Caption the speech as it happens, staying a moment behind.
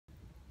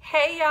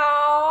Hey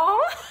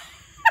y'all!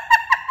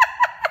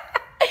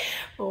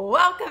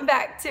 Welcome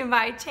back to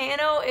my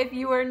channel. If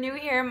you are new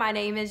here, my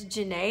name is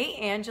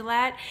Janae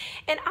Angelat,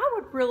 and I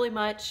would really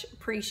much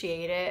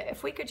appreciate it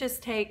if we could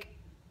just take,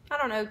 I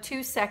don't know,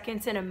 2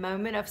 seconds in a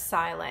moment of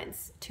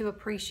silence to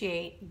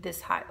appreciate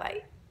this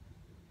highlight.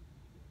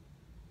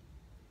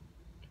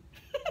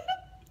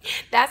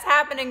 That's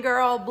happening,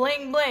 girl.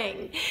 Bling,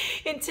 bling.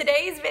 In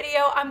today's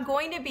video, I'm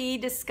going to be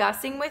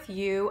discussing with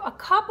you a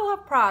couple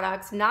of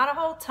products, not a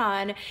whole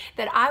ton,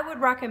 that I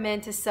would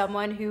recommend to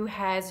someone who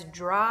has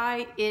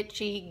dry,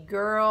 itchy,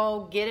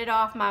 girl, get it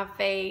off my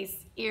face,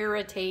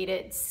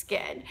 irritated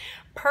skin.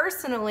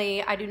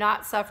 Personally, I do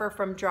not suffer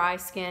from dry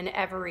skin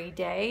every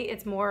day.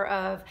 It's more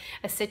of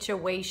a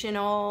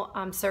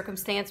situational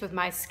circumstance with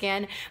my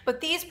skin,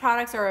 but these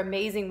products are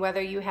amazing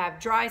whether you have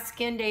dry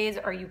skin days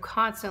or you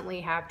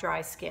constantly have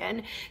dry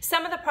skin.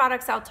 Some of the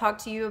products I'll talk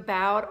to you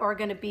about are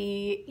going to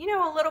be, you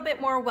know, a little bit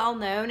more well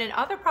known, and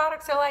other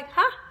products are like,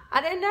 huh,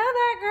 I didn't know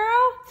that,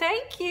 girl.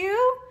 Thank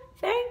you.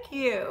 Thank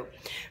you.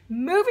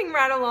 Moving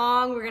right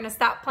along, we're gonna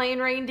stop playing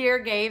reindeer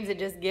games and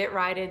just get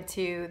right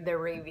into the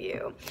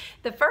review.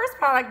 The first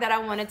product that I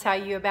wanna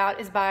tell you about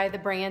is by the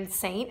brand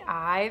St.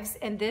 Ives,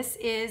 and this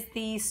is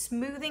the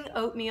Smoothing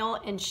Oatmeal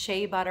and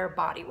Shea Butter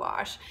Body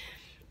Wash.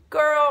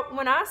 Girl,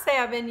 when I say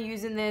I've been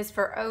using this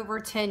for over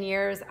 10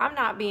 years, I'm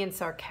not being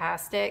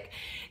sarcastic.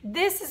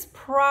 This is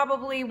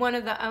probably one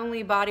of the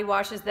only body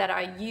washes that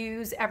I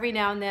use. Every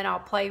now and then I'll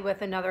play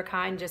with another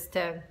kind just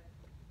to,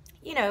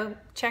 you know,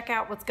 check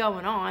out what's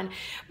going on.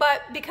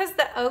 But because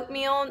the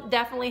oatmeal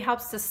definitely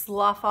helps to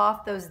slough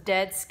off those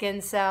dead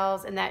skin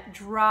cells and that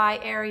dry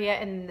area,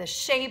 and the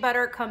shea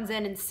butter comes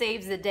in and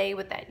saves the day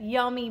with that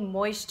yummy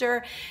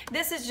moisture,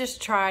 this is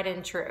just tried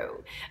and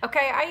true.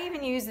 Okay, I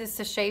even use this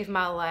to shave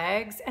my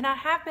legs, and I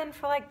have been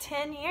for like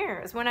 10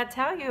 years. When I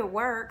tell you it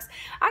works,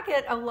 I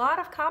get a lot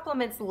of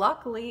compliments,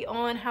 luckily,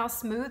 on how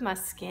smooth my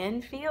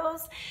skin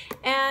feels,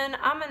 and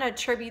I'm gonna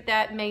attribute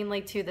that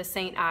mainly to the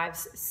St.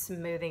 Ives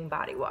Smoothing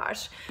Body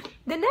Wash.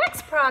 The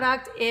next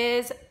product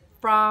is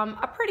from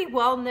a pretty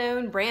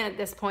well-known brand at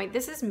this point.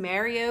 This is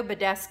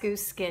Badescu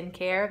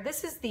Skincare.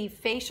 This is the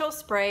facial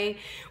spray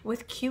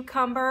with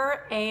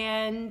cucumber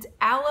and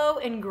aloe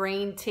and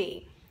green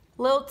tea.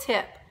 Little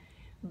tip,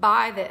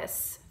 buy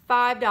this,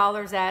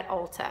 $5 at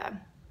Ulta.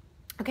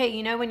 Okay,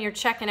 you know when you're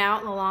checking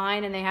out in the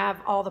line and they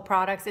have all the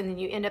products and then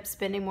you end up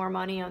spending more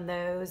money on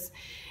those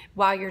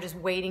while you're just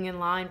waiting in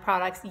line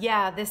products?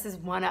 Yeah, this is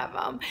one of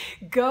them.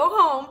 Go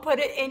home, put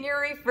it in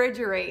your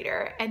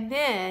refrigerator, and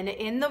then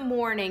in the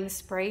morning,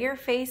 spray your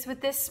face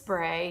with this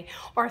spray,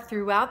 or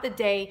throughout the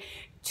day,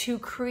 to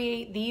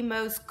create the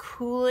most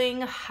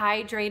cooling,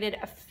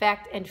 hydrated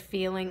effect and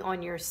feeling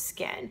on your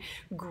skin.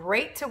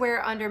 Great to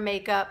wear under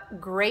makeup,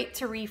 great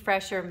to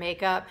refresh your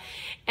makeup.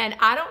 And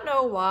I don't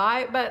know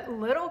why, but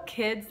little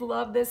kids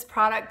love this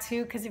product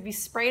too, because if you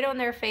spray it on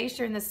their face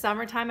during the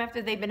summertime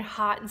after they've been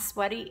hot and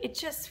sweaty, it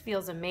just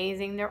feels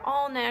amazing. They're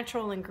all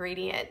natural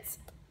ingredients.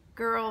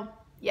 Girl,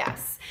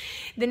 yes.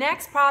 The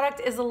next product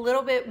is a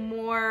little bit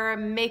more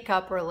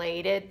makeup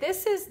related.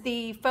 This is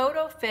the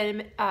Smashbox,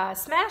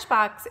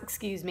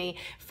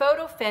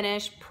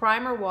 Photofinish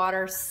Primer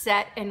Water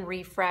Set and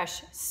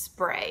Refresh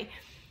Spray.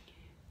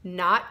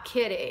 Not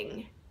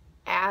kidding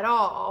at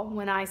all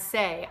when I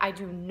say I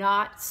do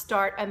not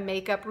start a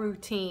makeup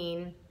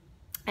routine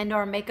and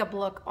or makeup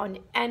look on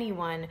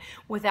anyone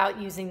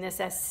without using this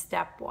as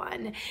step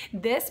one.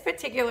 This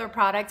particular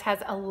product has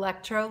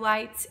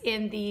electrolytes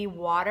in the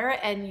water,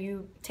 and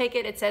you take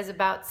it, it says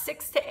about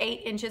 6 to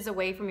 8 inches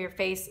away from your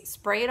face,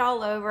 spray it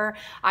all over.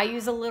 I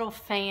use a little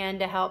fan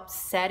to help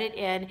set it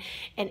in,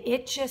 and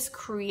it just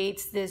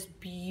creates this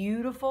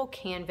beautiful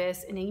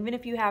canvas. And even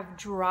if you have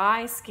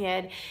dry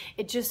skin,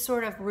 it just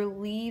sort of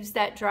relieves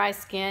that dry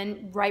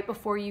skin right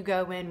before you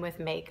go in with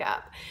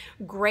makeup.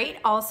 Great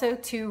also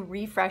to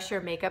refresh your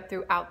makeup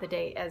throughout the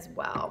day as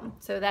well.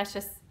 So that's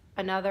just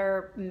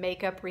another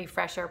makeup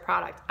refresher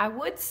product. I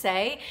would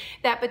say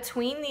that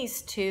between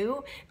these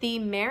two, the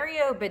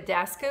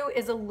Badescu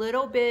is a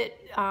little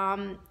bit,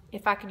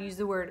 if I could use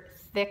the word,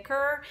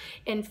 thicker.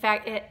 In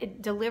fact,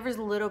 it delivers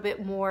a little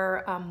bit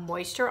more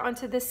moisture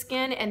onto the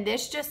skin, and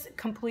this just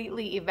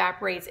completely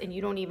evaporates and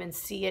you don't even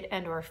see it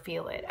and or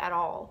feel it at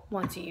all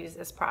once you use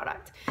this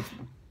product.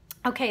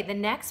 Okay, the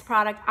next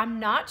product, I'm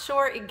not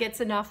sure it gets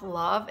enough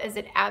love as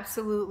it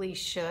absolutely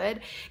should.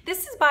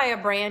 This is by a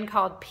brand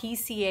called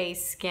PCA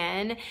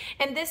Skin,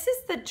 and this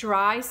is the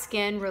Dry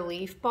Skin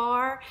Relief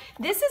Bar.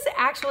 This is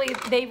actually,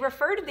 they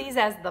refer to these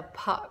as the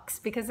pucks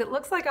because it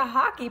looks like a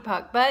hockey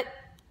puck, but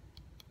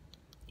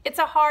it's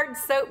a hard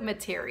soap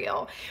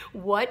material.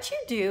 What you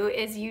do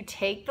is you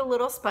take the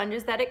little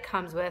sponges that it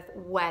comes with,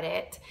 wet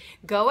it,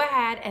 go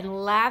ahead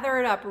and lather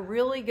it up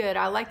really good.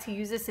 I like to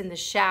use this in the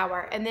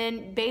shower, and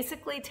then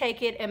basically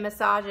take it and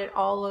massage it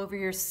all over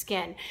your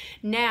skin.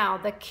 Now,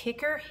 the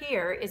kicker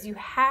here is you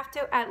have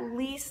to at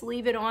least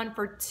leave it on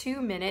for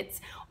 2 minutes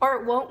or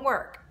it won't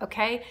work,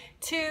 okay?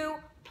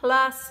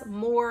 2+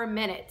 more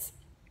minutes.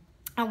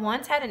 I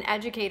once had an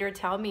educator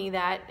tell me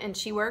that, and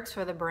she works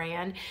for the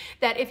brand,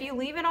 that if you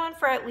leave it on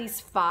for at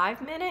least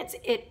 5 minutes,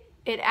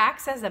 it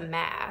acts as a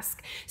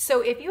mask.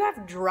 So if you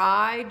have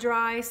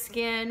dry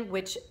skin,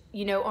 which,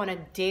 you know, on a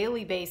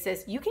daily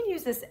basis, you can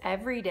use this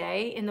every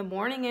day in the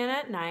morning and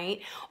at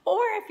night.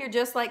 Or if you're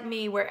just like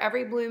me, where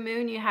every blue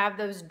moon you have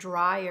those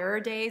drier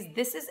days,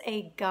 this is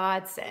a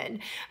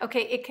godsend.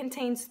 Okay, it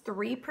contains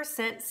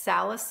 3%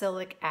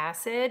 salicylic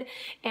acid,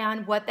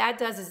 and what that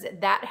does is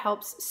that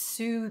helps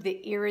soothe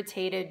the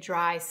irritated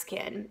dry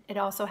skin. It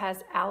also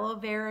has aloe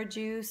vera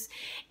juice,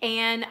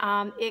 and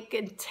it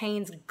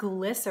contains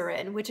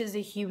glycerin, which is a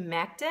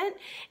humectant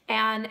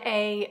and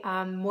a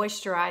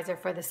moisturizer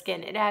for the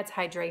skin. It adds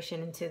hydration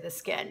into the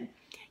skin.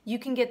 You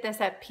can get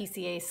this at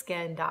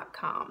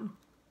pcaskin.com.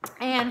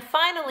 And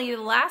finally,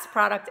 the last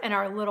product in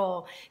our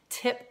little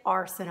tip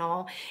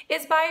arsenal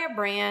is by a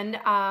brand,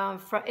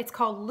 it's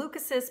called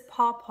Lucas's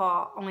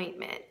PawPaw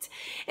Ointment.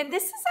 And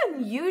this is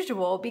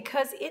unusual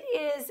because it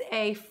is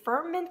a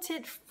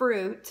fermented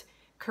fruit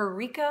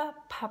Carica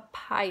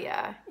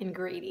papaya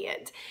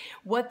ingredient.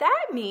 What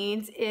that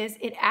means is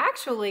it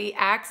actually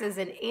acts as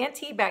an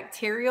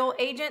antibacterial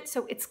agent,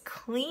 so it's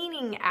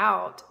cleaning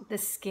out the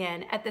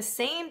skin at the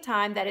same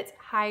time that it's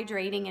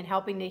hydrating and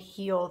helping to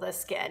heal the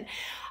skin.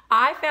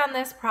 I found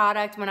this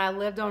product when I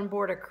lived on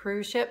board a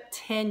cruise ship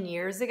 10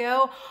 years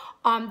ago.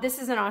 This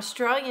is an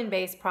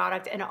Australian-based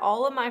product, and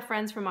all of my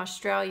friends from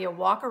Australia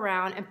walk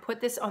around and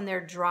put this on their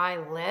dry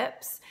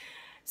lips.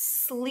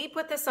 Sleep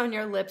with this on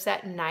your lips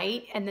at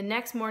night, and the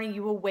next morning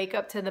you will wake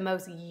up to the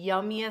most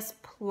yummiest,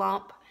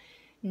 plump,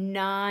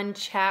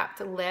 non-chapped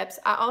lips.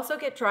 I also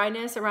get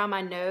dryness around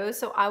my nose,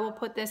 so I will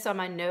put this on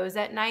my nose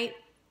at night.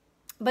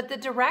 But the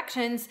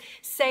directions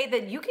say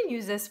that you can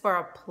use this for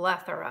a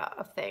plethora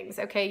of things,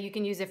 okay? You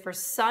can use it for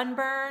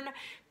sunburn,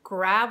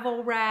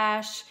 gravel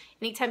rash,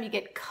 anytime you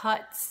get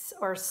cuts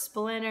or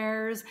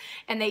splinters,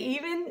 and they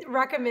even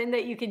recommend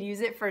that you can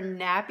use it for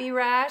nappy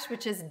rash,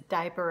 which is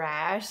diaper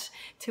rash,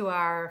 to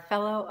our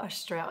fellow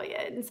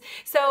Australians.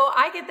 So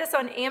I get this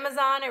on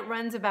Amazon. It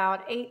runs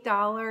about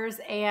 $8,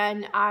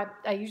 and I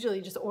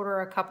usually just order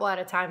a couple at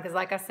a time because,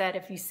 like I said,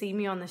 if you see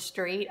me on the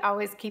street, I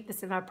always keep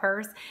this in my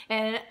purse,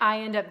 and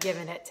I end up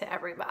giving it to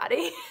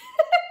everybody.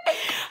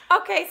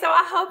 Okay, so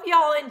I hope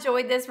y'all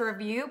enjoyed this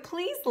review.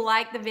 Please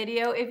like the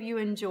video if you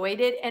enjoyed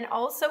it, and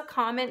also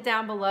comment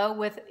down below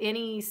with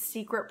any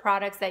secret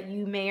products that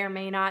you may or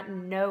may not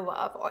know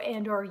of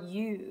or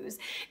use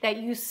that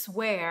you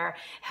swear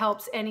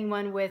helps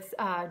anyone with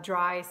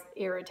dry,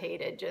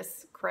 irritated,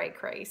 just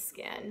cray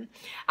skin.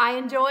 I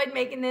enjoyed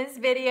making this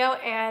video,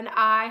 and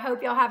I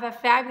hope y'all have a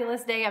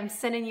fabulous day. I'm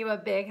sending you a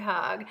big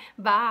hug.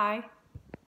 Bye.